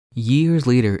Years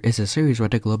Later is a series where I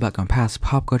take a look back on past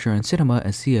pop culture and cinema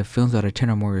and see if films that are 10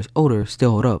 or more years older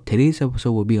still hold up. Today's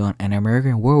episode will be on An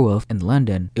American Werewolf in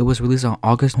London. It was released on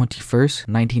August 21st,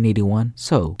 1981.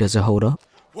 So, does it hold up?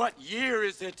 What year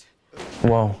is it?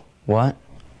 Whoa, what?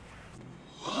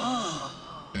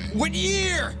 What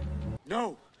year?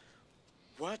 No.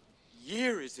 What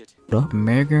year is it?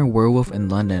 American Werewolf in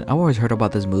London. I've always heard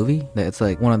about this movie, that it's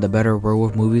like one of the better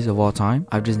werewolf movies of all time.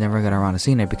 I've just never got around to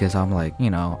seeing it because I'm like,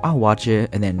 I'll watch it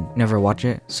and then never watch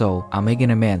it. So I'm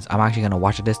making amends. I'm actually gonna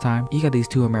watch it this time. You got these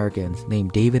two Americans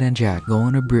named David and Jack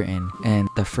going to Britain, and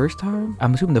the first time,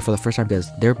 I'm assuming that for the first time, because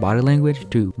their body language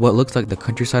to what looks like the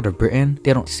countryside of Britain,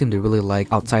 they don't seem to really like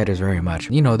outsiders very much.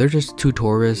 They're just two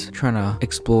tourists trying to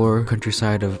explore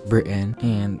countryside of Britain,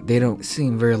 and they don't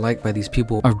seem very liked by these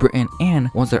people of Britain.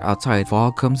 And once they're outside,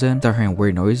 fog comes in, start hearing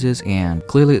weird noises, and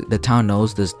clearly the town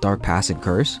knows this dark past and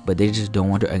curse, but they just don't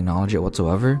want to acknowledge it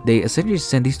whatsoever. They essentially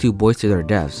send these two boys to their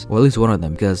deaths, or at least one of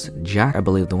them, because Jack, I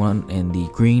believe the one in the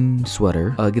green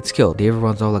sweater, gets killed. David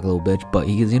runs off like a little bitch, but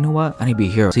he goes, you know what, I need to be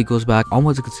a hero. So he goes back,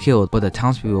 almost gets killed, but the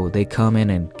townspeople, they come in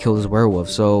and kill this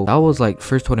werewolf. So that was like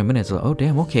first 20 minutes, like, oh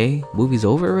damn, okay, movie's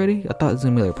over already? I thought it was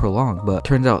gonna be like prolonged, but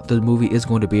turns out the movie is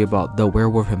going to be about the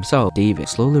werewolf himself, David,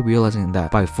 slowly realizing that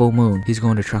by full moon he's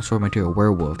going to transform into a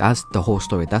werewolf. That's the whole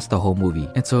story, that's the whole movie.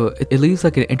 And so it leaves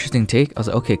like an interesting take. I was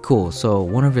like, okay, cool. So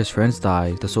one of his friends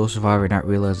dies, the sole survivor, not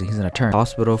realizing he's gonna turn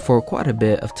hospital for quite a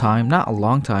bit of time, not a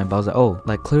long time, but I was like, oh,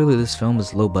 like clearly this film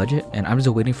is low budget, and I'm just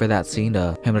waiting for that scene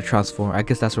to him to transform. I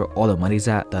guess that's where all the money's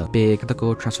at, the big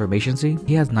mythical transformation scene.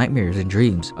 He has nightmares and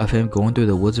dreams of him going through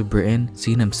the woods of Britain,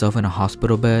 seeing himself in a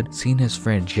hospital bed, seeing his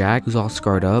friend Jack, who's all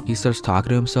scarred up. He starts talking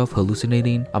to himself,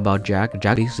 hallucinating about Jack.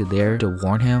 Jack basically there to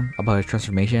warn him about his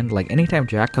transformation. Like anytime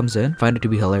Jack comes in, find it to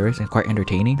be hilarious and quite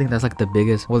entertaining. I think that's like the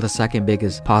biggest, well, the second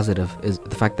biggest positive is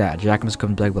the fact that Jack just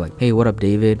comes back with like, hey, what up,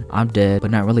 David? I'm dead,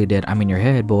 but not really dead. I'm in your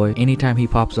head, boy. Anytime he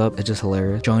pops up, it's just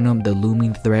hilarious, showing him the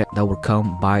looming threat that would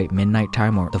come by midnight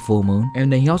time or the full moon.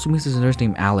 And then he also meets this nurse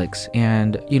named Alex,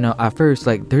 and at first,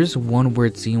 like, there's one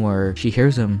weird scene where she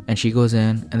hears him and she goes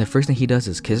in, and the first thing he does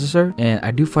is kisses her. And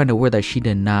I do find it weird that she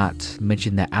did not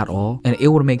mention that at all, and it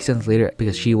would make sense later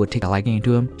because she would take a liking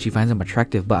to him. She finds him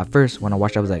attractive, but at first when I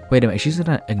watched, I was like, wait a minute, she's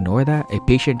gonna ignore that? A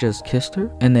patient just kissed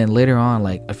her? And then later on,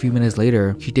 like a few minutes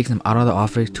later, she takes him out of the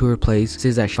office to her place,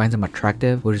 says that she finds him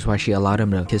attractive, which is why she allowed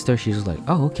him to kiss her. She's just like,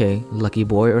 oh, okay, lucky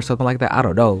boy or something like that. I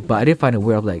don't know, but I did find it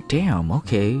weird. I was like, damn,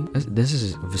 okay, this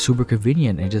is super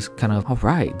convenient, and just kind of, all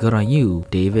right, good on you,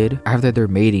 David. After they're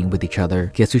mating with each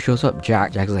other, guess who shows up?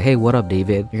 Jack. Jack's like, hey, what up,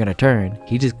 David? You're gonna turn.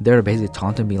 He just there to basically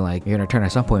taunt him, being like, you're gonna turn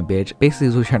at some point, bitch. Basically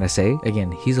is what he's trying to say.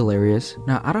 Again, he's hilarious.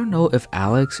 Now I don't know if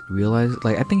Alex realized,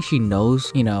 like, I think she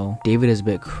knows, David is a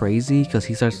bit crazy because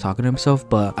he starts talking to himself,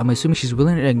 but I'm assuming she's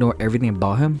willing to ignore everything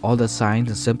about him, all the signs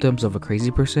and symptoms of a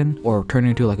crazy person or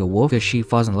turning into like a wolf, because she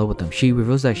falls in love with him. She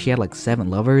reveals that she had like 7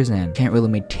 lovers and can't really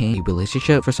maintain a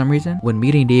relationship for some reason. When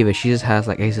meeting David, she just has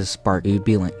like a spark. It would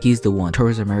be like, he's the one,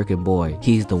 tourist American boy,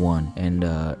 he's the one. And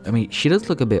I mean, she does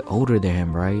look a bit older than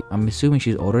him, right? I'm assuming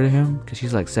she's older than him because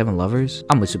she's like 7 lovers.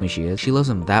 I'm assuming she is. She loves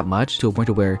him that much to a point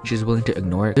to where she's willing to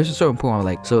ignore it. There's a certain point where I'm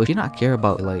like, so does she not care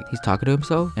about like he's talking to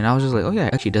himself? And I was just like, oh yeah,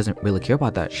 actually doesn't really care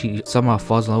about that. She somehow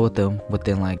falls in love with him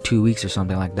within like 2 weeks or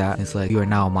something like that. It's like, you are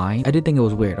now mine. I did think it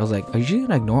was weird. I was like, are you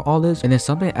gonna ignore all this? And then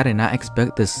something I did not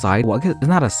expect, this side, well, I guess it's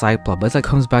not a side plot, but it's like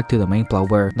comes back to the main plot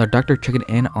where the doctor checking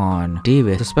in on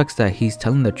David suspects that he's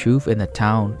telling the truth in the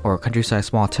town or countryside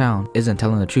small town isn't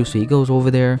telling the truth. So he goes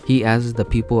over there, he asks the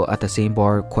people at the same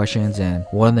bar questions, and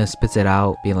one of them spits it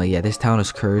out, being like, yeah, this town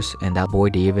is cursed and that boy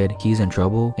David, he's in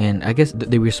trouble. And I guess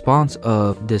the response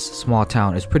of this small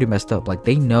town is pretty messed up. Like,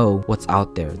 they know what's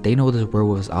out there, they know this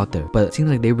werewolf is out there, but it seems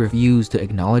like they refuse to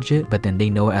acknowledge it, but then they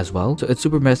know it as well. So it's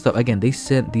super messed up. Again, they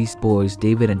sent these boys,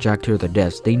 David and Jack, to their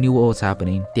deaths. They knew what was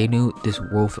happening, they knew this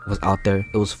wolf was out there,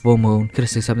 it was full moon, could have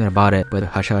said something about it, but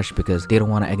hush hush because they don't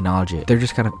want to acknowledge it. They're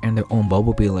just kind of in their own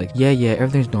bubble, being like, yeah,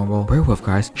 everything's normal, werewolf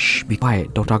guys, shh, be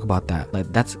quiet, don't talk about that.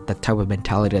 Like, that's the type of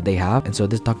mentality that they have. And so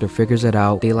this doctor figures it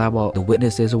out, they lab out the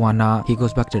witnesses and whatnot. He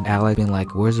goes back to Alex being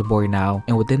like, where's the boy now?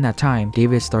 And within that time,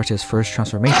 David starts his first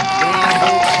transformation.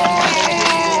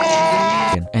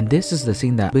 And this is the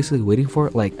scene that basically waiting for,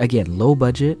 like, again, low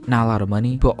budget, not a lot of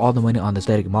money, put all the money on the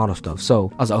static model stuff. So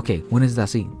I was like, okay, when is that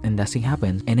scene? And that scene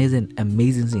happens, and it's an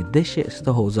amazing scene. This shit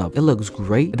still holds up. It looks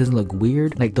great. It doesn't look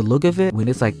weird. Like, the look of it when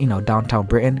it's like, downtown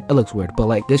Britain, it looks weird, but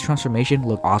like this transformation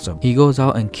looked awesome. He goes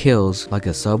out and kills like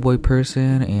a subway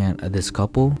person and this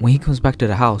couple. When he comes back to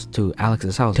the house, to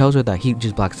Alex's house, tells her that he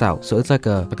just blacks out. So it's like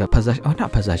a possession,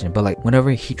 not possession, but like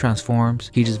whenever he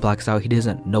transforms, he just blacks out. He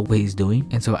doesn't know what he's doing.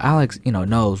 And so Alex,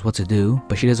 knows knows what to do,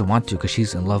 but she doesn't want to because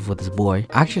she's in love with this boy.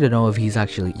 I actually don't know if he's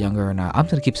actually younger or not. I'm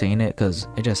gonna keep saying it because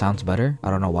it just sounds better. I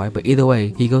don't know why, but either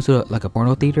way, he goes to like a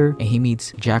porno theater and he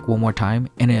meets Jack one more time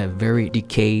in a very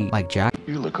decayed like Jack.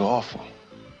 You look awful.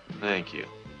 Thank you.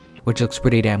 Which looks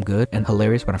pretty damn good and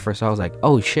hilarious. When I first saw it, I was like,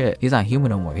 oh shit, he's not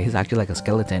human no more. He's actually like a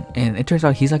skeleton. And it turns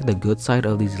out he's like the good side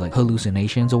of these like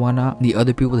hallucinations or whatnot. The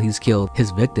other people that he's killed,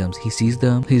 his victims, he sees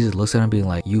them, he just looks at them being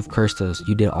like, you've cursed us,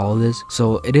 you did all this.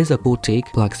 So it is a cool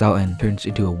take. Blacks out and turns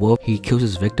into a wolf. He kills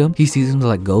his victim. He sees him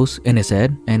like ghosts in his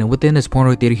head. And within this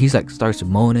porno theater, he's like starts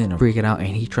moaning and freaking out,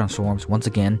 and he transforms once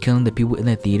again, killing the people in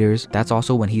the theaters. That's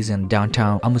also when he's in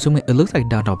downtown. I'm assuming it looks like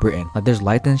downtown Britain. Like there's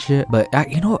lights and shit, but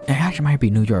you know, it actually might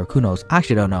be New York. Who knows? I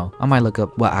actually don't know. I might look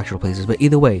up what actual places, but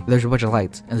either way, there's a bunch of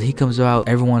lights. And he comes out,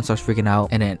 everyone starts freaking out,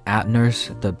 and then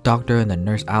the doctor and the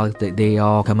nurse Alex, they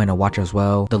all come in and watch as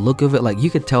well. The look of it, like you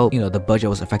could tell, you know, the budget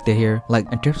was affected here. Like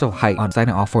in terms of height, on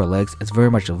standing on 4 legs, it's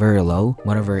very low.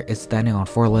 Whenever it's standing on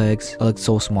 4 legs, it looks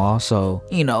so small. So,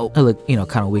 you know, it looked, you know,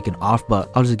 kind of weak and off, but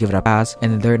I'll just give it a pass.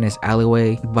 And then they're in this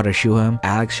alleyway, about to shoot him.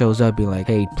 Alex shows up, be like,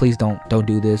 hey, please don't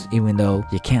do this, even though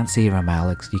you can't save him,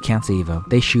 Alex. You can't save him.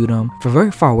 They shoot him from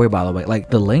very far away, by the way.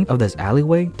 Like the length of this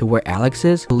alleyway to where Alex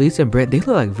is, police and Britt, they look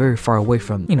like very far away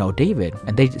from, you know, David,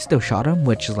 and they still shot him,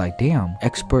 which is like, damn,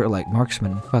 expert like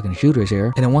marksman fucking shooters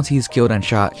here. And then once he's killed and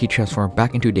shot, he transformed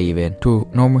back into David, to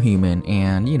a normal human,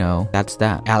 and you know, that's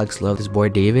that. Alex loved his boy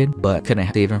David, but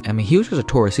couldn't save him. I mean, he was just a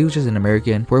tourist. He was just an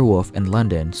American werewolf in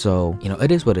London, so you know,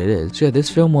 it is what it is. So yeah, this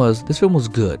film was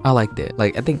good. I liked it.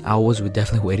 Like, I think I was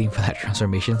definitely waiting for that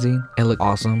transformation scene. It looked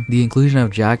awesome. The inclusion of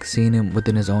Jack, seeing him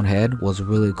within his own head, was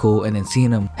really cool, and then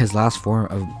seeing him, his last form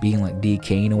of being like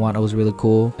decaying and whatnot, was really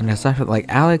cool. And aside from like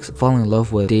Alex falling in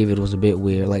love with David was a bit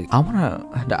weird. Like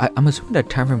I'm assuming that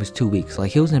time frame is 2 weeks.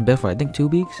 Like he was in bed for I think 2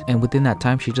 weeks, and within that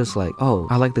time she just like, oh,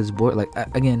 I like this boy. Like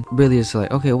again, really it's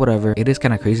like, okay, whatever. It is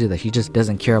kind of crazy that she just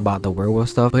doesn't care about the werewolf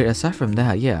stuff. But aside from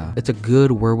that, yeah, it's a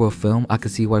good werewolf film. I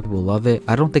can see why people love it.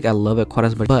 I don't think I love it quite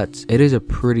as much, but it is a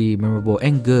pretty memorable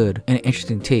and good and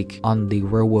interesting take on the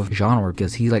werewolf genre,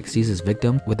 because he like sees his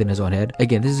victim within his own head.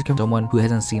 Again, this is from someone who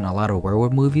hasn't seen a lot of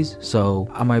werewolf movies, so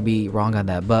I might be wrong on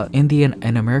that. But in the end,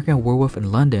 An American Werewolf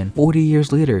in London 40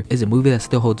 years later is a movie that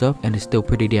still holds up and is still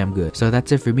pretty damn good. So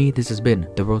that's it for me. This has been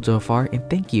The Road So Far, and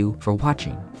thank you for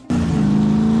watching.